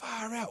like,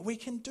 far out. We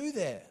can do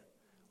that.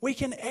 We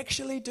can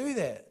actually do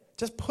that.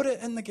 Just put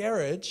it in the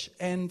garage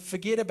and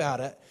forget about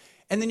it.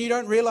 And then you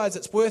don't realize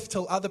it's worth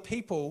till other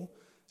people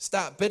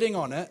start bidding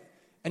on it.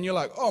 And you're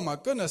like, oh my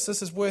goodness,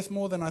 this is worth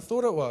more than I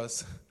thought it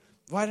was.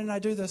 Why didn't I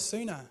do this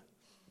sooner?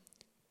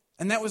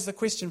 And that was the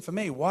question for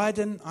me. Why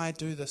didn't I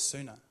do this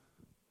sooner?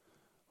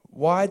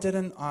 Why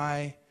didn't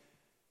I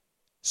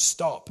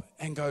stop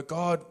and go,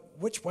 God,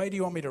 which way do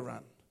you want me to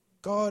run?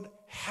 God,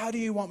 how do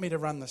you want me to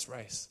run this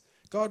race?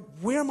 God,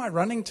 where am I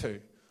running to?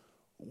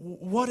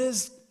 What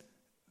is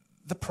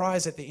the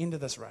prize at the end of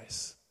this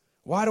race?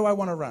 Why do I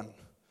want to run?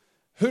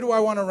 Who do I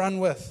want to run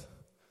with?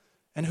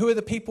 And who are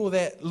the people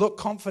that look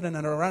confident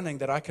and are running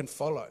that I can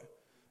follow?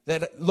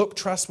 That look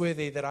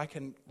trustworthy that I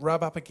can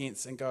rub up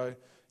against and go,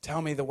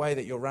 tell me the way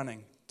that you're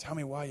running. Tell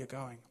me why you're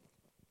going.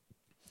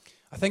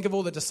 I think of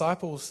all the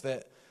disciples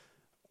that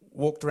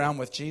walked around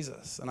with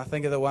Jesus. And I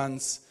think of the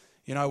ones,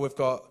 we've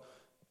got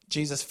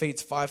Jesus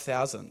feeds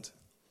 5,000.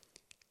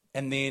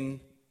 And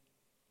then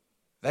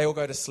they all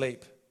go to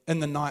sleep. In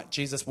the night,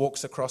 Jesus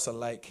walks across a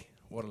lake.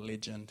 What a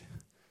legend.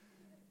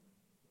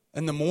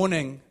 In the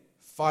morning,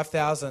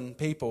 5,000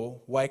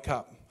 people wake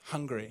up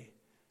hungry.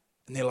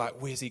 And they're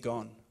like, where's he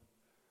gone?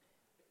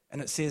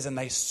 And it says, and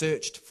they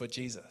searched for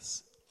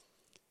Jesus.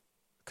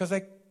 Because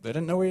they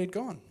didn't know where he'd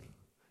gone.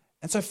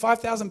 And so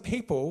 5,000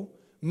 people,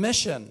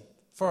 mission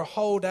for a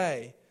whole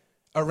day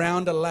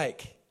around a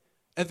lake.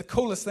 And the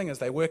coolest thing is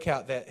they work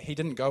out that he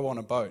didn't go on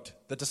a boat.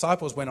 The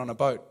disciples went on a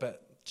boat,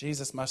 but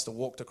Jesus must have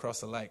walked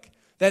across a lake.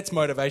 That's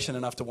motivation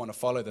enough to want to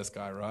follow this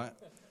guy, right?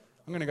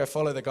 I'm going to go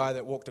follow the guy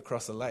that walked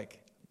across the lake.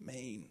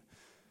 Mean.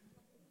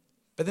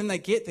 But then they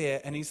get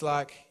there and he's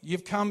like,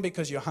 you've come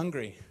because you're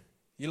hungry.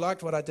 You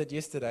liked what I did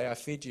yesterday. I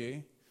fed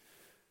you.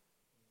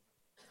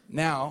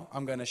 Now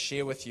I'm going to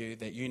share with you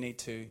that you need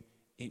to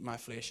eat my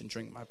flesh and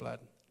drink my blood.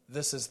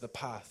 This is the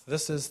path.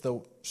 This is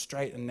the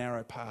straight and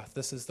narrow path.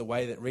 This is the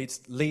way that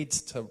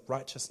leads to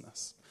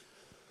righteousness.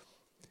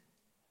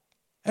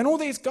 And all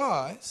these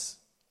guys,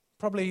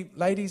 probably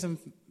ladies and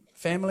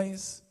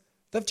families,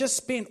 they've just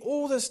spent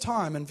all this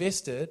time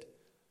invested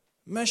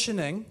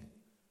missioning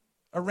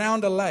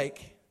around a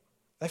lake.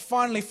 They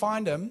finally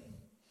find him,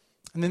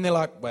 and then they're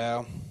like,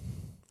 well,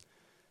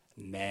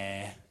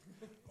 nah,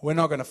 we're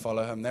not going to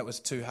follow him. That was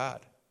too hard.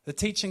 The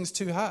teaching's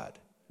too hard.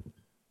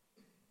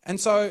 And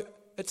so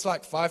it's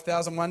like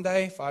 5,000 one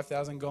day,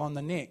 5,000 gone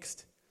the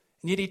next.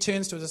 And yet he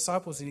turns to his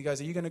disciples and he goes,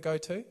 are you going to go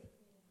too?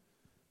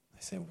 They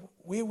say,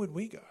 where would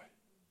we go?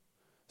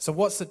 So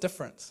what's the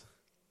difference?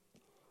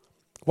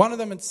 One of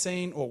them had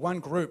seen, or one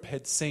group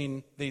had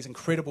seen these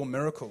incredible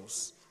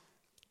miracles,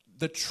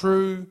 the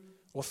true,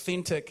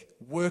 authentic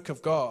work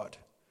of God,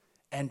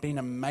 and been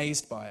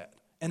amazed by it.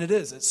 And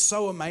it's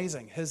so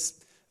amazing.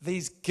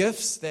 These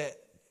gifts that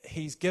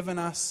he's given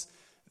us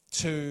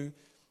to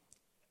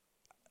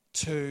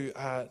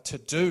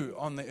do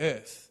on the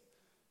earth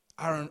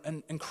are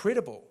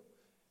incredible.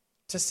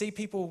 To see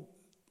people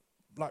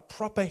like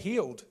proper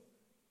healed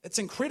It's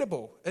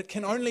incredible. It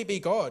can only be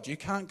God. You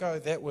can't go,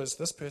 that was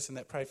this person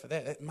that prayed for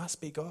that. It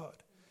must be God.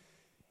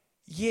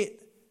 Yet,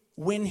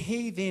 when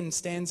he then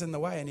stands in the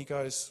way and he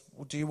goes,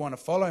 well, do you want to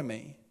follow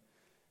me?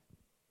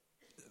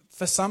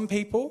 For some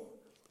people,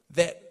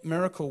 that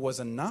miracle was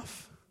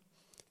enough.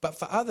 But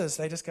for others,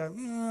 they just go,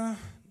 nah,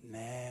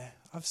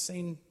 I've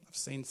seen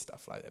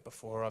stuff like that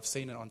before. I've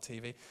seen it on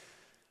TV.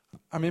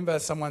 I remember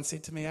someone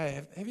said to me,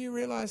 hey, have you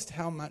realized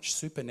how much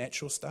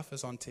supernatural stuff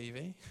is on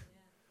TV?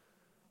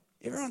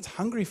 Everyone's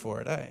hungry for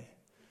it, eh?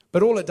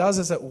 But all it does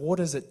is it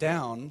waters it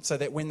down so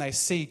that when they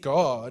see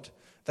God,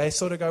 they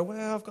sort of go,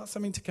 well, I've got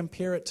something to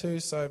compare it to,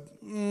 so,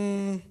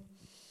 man,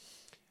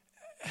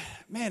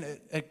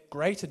 it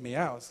grated me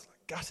out. I was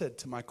gutted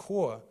to my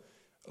core.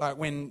 Like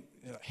when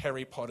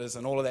Harry Potters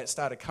and all of that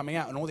started coming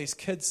out, and all these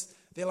kids,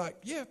 they're like,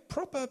 yeah,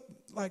 proper,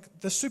 like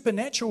the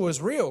supernatural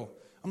is real.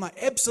 I'm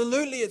like,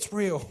 absolutely it's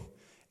real.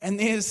 And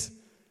there's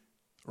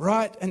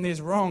right and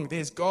there's wrong.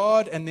 There's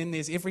God and then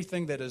there's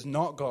everything that is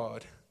not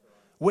God.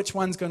 Which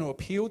one's going to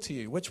appeal to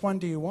you? Which one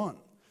do you want?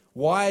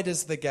 Wide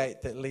is the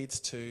gate that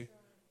leads to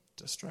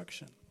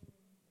destruction.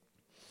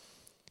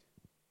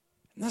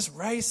 And this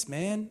race,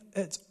 man,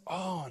 it's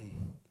on.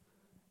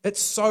 It's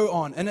so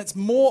on. And it's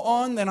more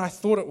on than I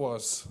thought it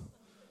was.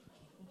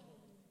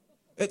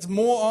 It's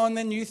more on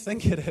than you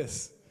think it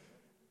is.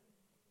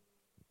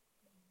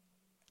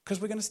 Because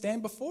we're going to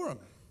stand before him.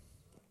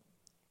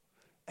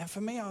 And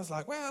for me, I was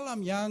like, well,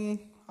 I'm young.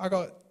 I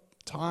got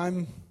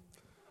time.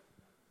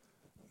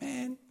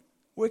 Man,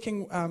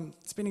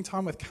 spending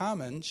time with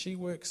Carmen, she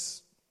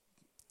works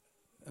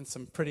in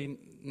some pretty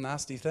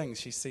nasty things.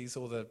 She sees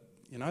all the,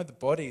 the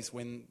bodies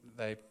when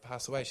they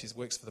pass away. She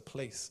works for the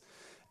police.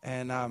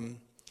 And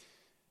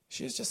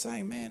she was just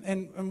saying, man,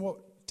 and what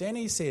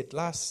Danny said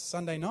last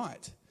Sunday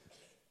night,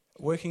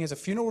 working as a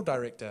funeral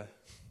director,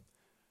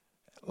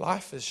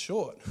 life is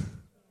short.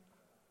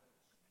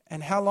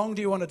 And how long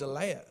do you want to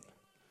delay it?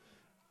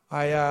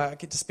 I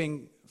get to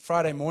spend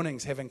Friday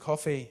mornings having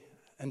coffee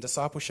and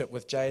discipleship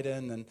with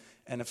Jaden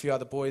and a few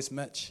other boys,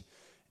 Mitch.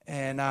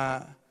 And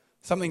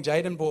something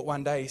Jaden bought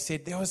one day, he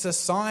said, there was a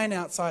sign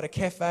outside a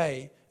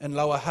cafe in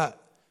Lower Hutt,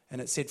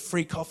 and it said,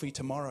 free coffee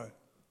tomorrow.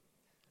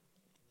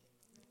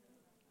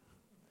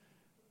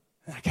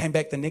 And I came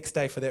back the next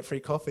day for that free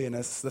coffee, and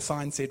the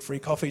sign said, free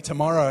coffee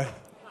tomorrow.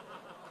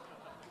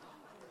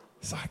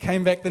 So I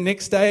came back the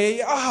next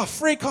day,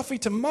 free coffee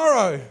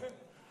tomorrow.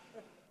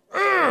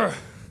 Ugh,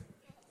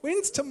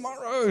 when's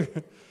tomorrow?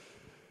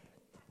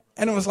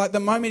 And it was like the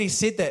moment he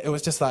said that, it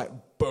was just like,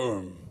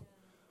 boom.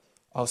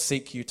 I'll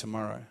seek you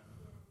tomorrow.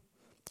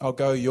 I'll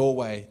go your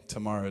way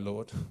tomorrow,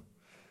 Lord.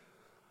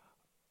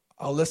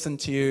 I'll listen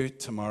to you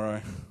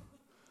tomorrow.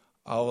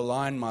 I'll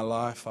align my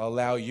life. I'll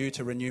allow you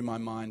to renew my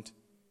mind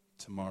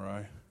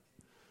tomorrow.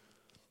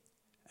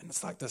 And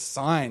it's like the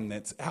sign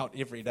that's out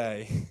every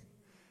day.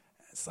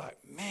 It's like,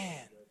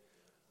 man,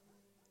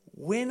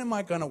 when am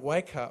I going to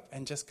wake up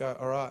and just go,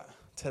 all right,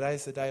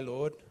 today's the day,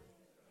 Lord.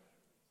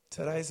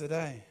 Today's the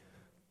day.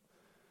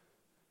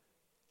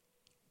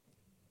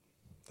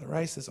 The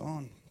race is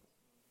on.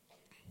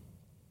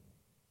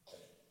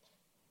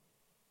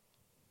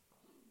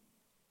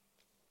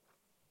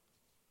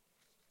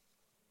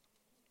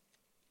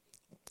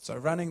 So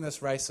running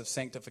this race of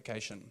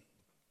sanctification.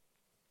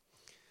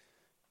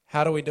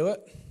 How do we do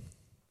it?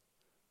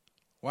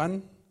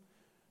 One,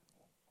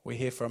 we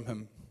hear from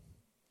him.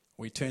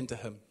 We turn to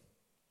him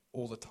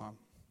all the time.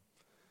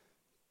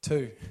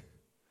 Two,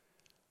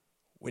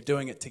 we're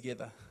doing it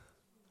together.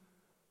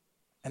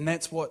 And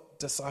that's what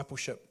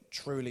discipleship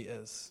truly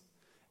is.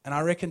 And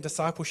I reckon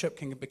discipleship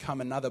can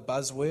become another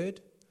buzzword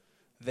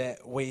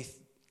that we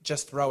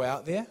just throw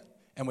out there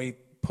and we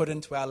put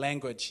into our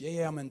language.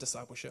 Yeah, I'm in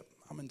discipleship.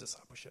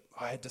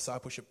 I had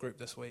discipleship group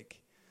this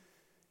week.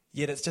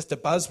 Yet it's just a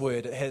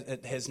buzzword.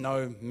 It has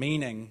no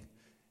meaning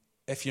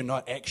if you're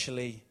not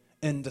actually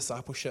in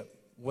discipleship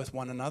with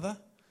one another.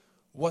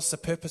 What's the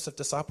purpose of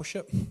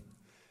discipleship?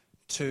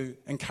 To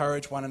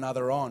encourage one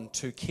another on,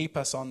 to keep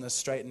us on the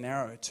straight and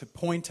narrow, to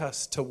point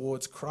us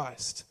towards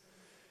Christ.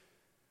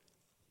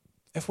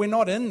 If we're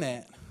not in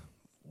that,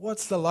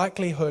 what's the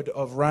likelihood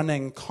of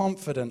running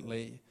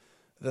confidently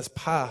this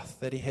path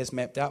that he has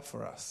mapped out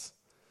for us?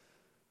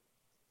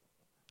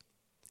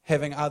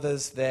 Having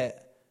others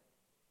that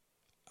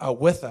are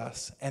with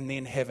us and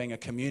then having a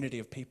community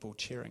of people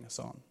cheering us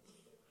on.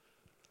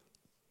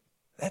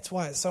 That's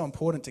why it's so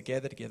important to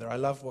gather together. I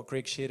love what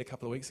Greg shared a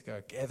couple of weeks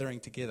ago, gathering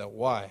together.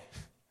 Why?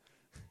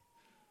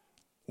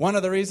 One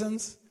of the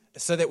reasons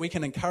is so that we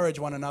can encourage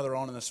one another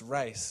on in this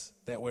race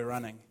that we're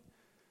running.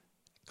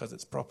 Because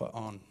it's proper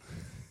on.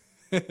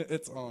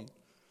 It's on.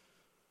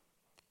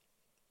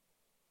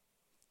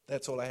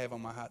 That's all I have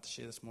on my heart to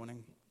share this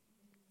morning.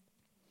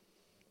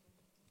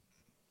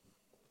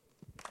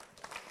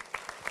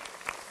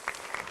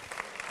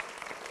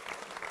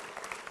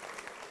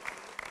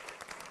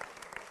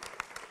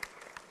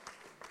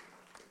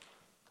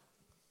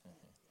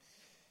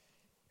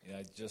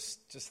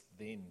 Just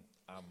then,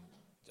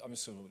 I'm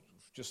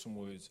just some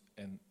words,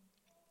 and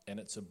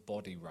it's a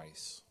body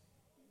race.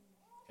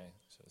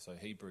 Okay, so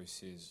Hebrews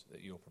says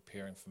that you're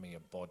preparing for me a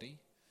body.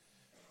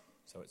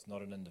 So it's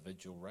not an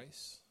individual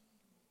race.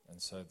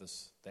 And so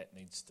that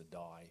needs to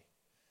die.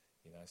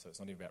 So it's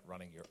not even about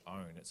running your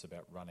own, it's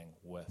about running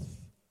with.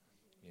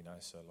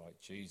 So like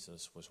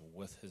Jesus was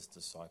with his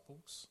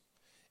disciples,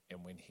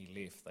 and when he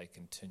left, they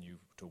continued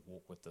to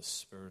walk with the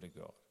Spirit of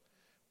God,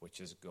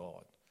 which is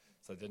God.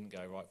 So they didn't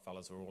go, right,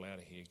 fellas, we're all out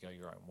of here, go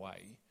your own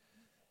way.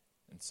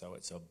 And so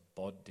it's a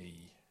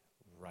body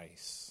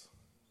race,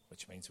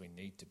 which means we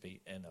need to be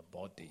in a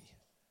body,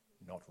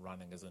 not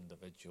running as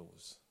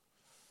individuals,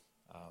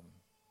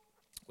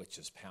 which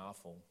is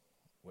powerful,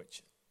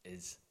 which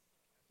is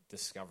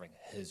discovering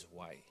his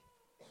way.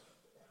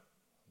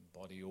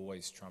 Body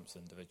always trumps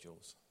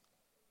individuals.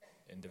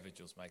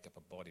 Individuals make up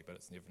a body, but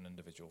it's never an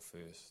individual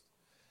first.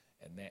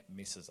 And that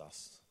messes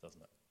us,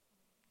 doesn't it?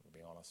 To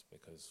be honest,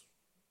 because,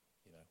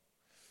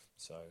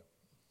 so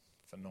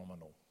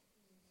phenomenal.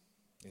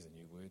 There's a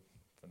new word,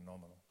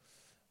 phenomenal.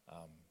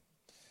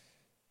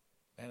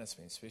 Man, it's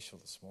been special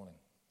this morning.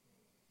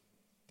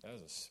 That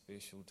was a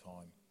special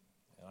time.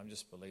 And I'm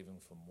just believing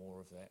for more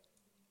of that.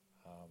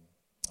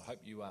 I hope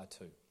you are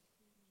too.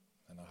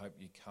 And I hope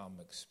you come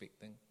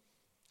expecting.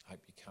 I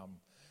hope you come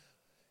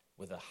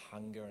with a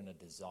hunger and a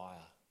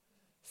desire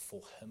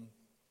for him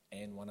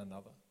and one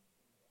another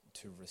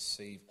to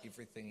receive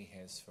everything he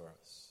has for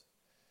us.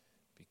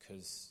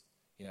 Because,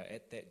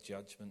 at that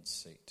judgment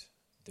seat,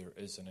 there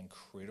is an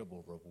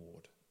incredible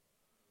reward.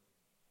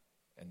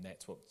 And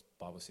that's what the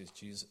Bible says.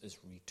 Jesus is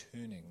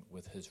returning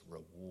with his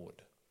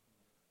reward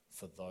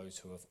for those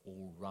who have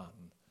all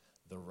run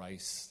the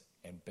race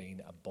and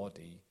been a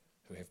body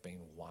who have been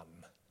won.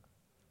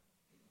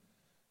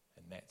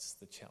 And that's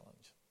the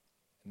challenge.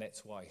 And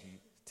that's why he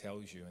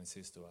tells you and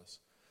says to us,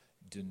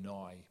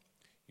 deny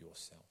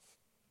yourself.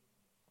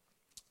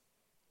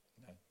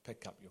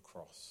 Pick up your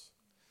cross.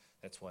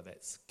 That's why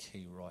that's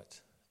key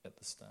right at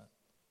the start.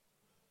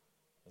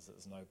 Is that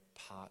there's no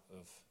part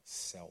of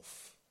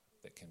self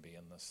that can be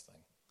in this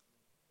thing.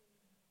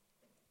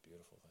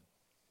 Beautiful thing.